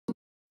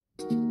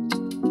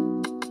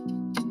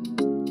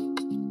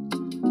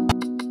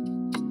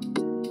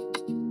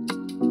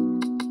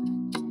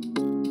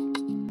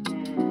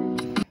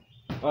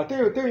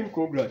Tell him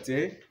congrats,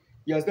 eh?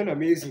 He has done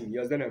amazing. He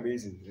has done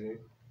amazing.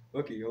 Eh?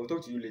 Okay, I'll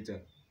talk to you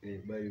later. Eh,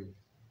 bye.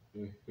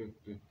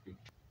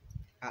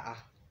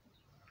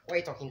 What are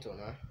you talking to,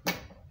 no?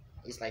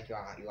 It's like you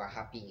are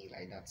happy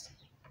like that.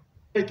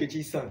 Hey,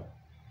 Kechi-san,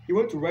 he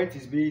went to write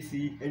his BAC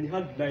and he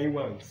had 9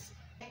 ones.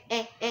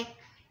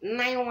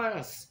 9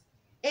 ones.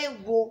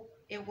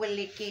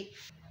 Eweleke.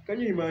 Can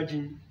you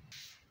imagine?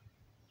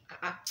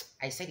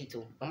 I said it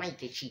to Mama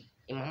Ikechi.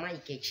 Mama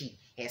Ikechi,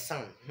 her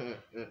son.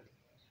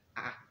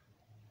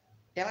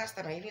 The last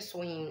time I even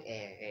saw him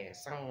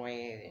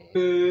somewhere.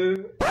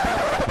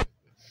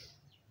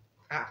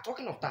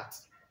 Talking of that,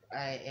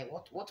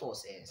 what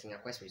was Senior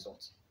KwEs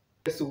result?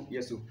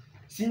 Yes, so.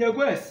 Senior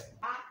KwEs.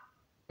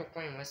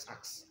 Let's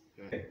ask.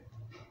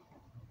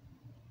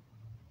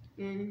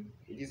 It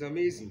is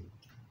amazing.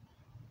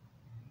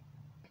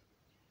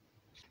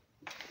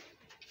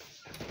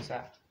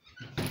 Sir.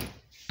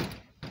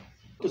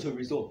 What was your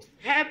result?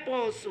 Help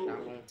us.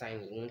 That long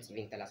time he won't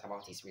even tell us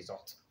about his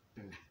result.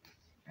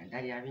 And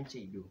Daddy haven't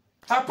checked though.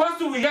 How fast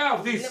do we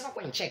have this? You never go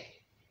and check.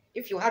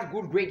 If you had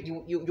good grade,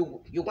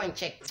 you go and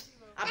check.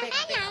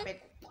 I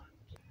beg.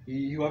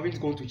 You haven't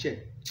gone to check.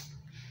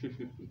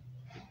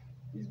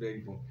 It's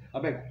very fun. I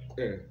beg.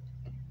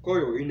 Call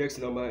your index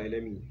number and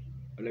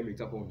let me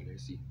tap on.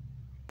 Let's see.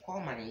 Call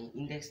my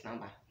index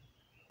number.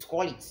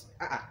 Call it.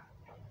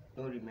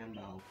 Don't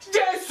remember.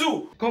 Jesus!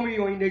 Call me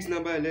your index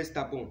number and let's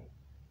tap on.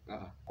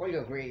 Call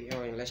your grade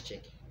and let's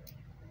check.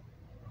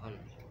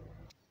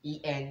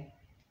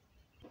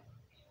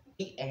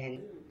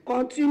 EN.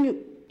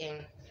 Continue.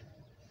 N.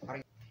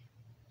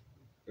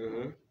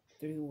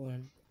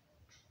 31.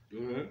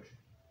 You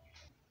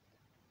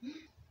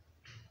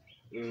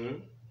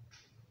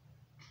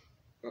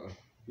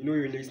know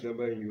your index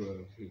number and you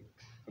are.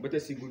 I better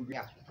see good.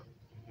 Yeah.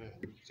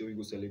 So we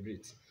go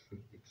celebrate.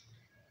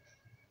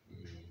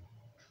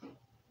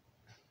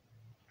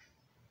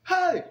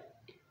 Hey!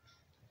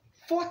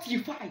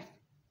 45!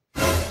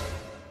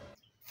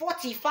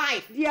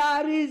 45!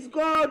 There is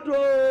God,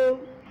 oh!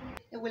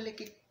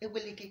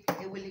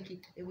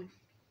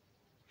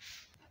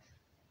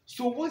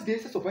 So what's the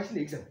essence of writing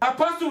the exam? How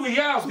fast do we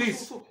have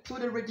this? So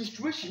the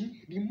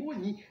registration, the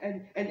money,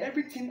 and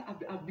everything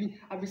I've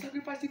been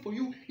sacrificing for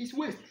you is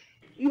waste.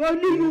 You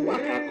only you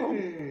what I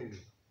come.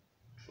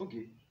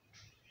 Okay.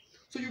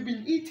 So you've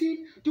been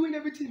eating, doing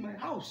everything in my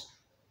house,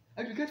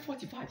 and you get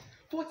 45.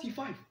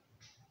 45.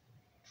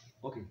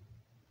 Okay.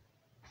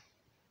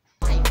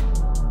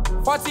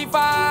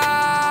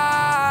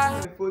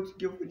 45.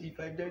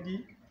 45,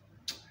 Daddy.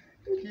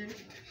 Okay.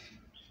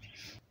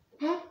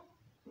 Huh?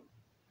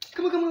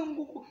 Come on.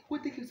 Go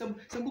take some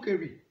book and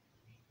read.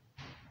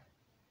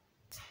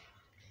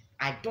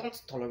 I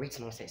don't tolerate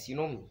nonsense, you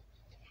know me.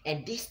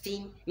 And this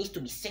thing needs to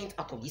be sent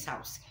out of this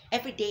house.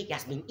 Every day he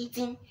has been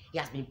eating, he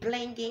has been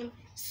playing game,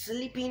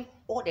 sleeping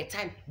all the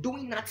time,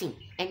 doing nothing,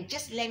 and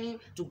just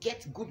learning to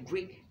get good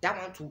grade. That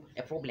one too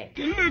a problem.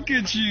 Look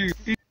at you.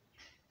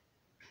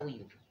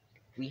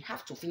 We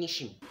have to finish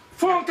him.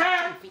 Funke!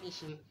 After we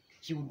finish him,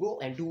 he will go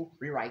and do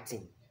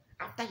rewriting.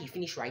 After he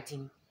finish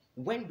writing,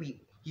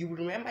 he will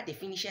remember the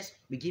finishes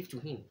we give to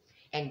him,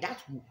 and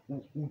that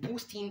will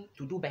boost him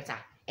to do better.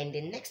 And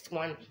the next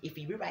one, if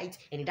he rewrites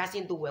and he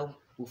doesn't do well,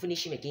 we'll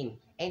finish him again.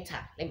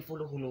 Enter. Let me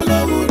follow who knows.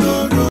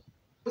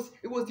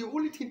 It was the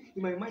only thing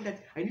in my mind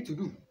that I need to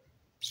do.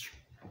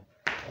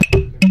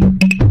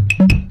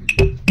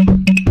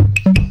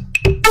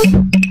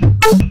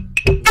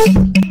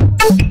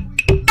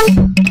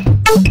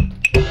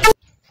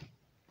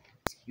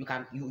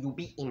 You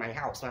be in my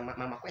house,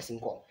 my question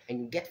call,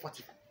 and you get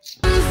 45.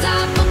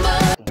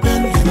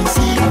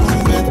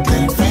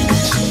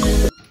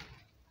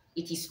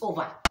 It is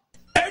over.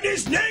 And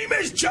his name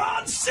is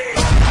John C.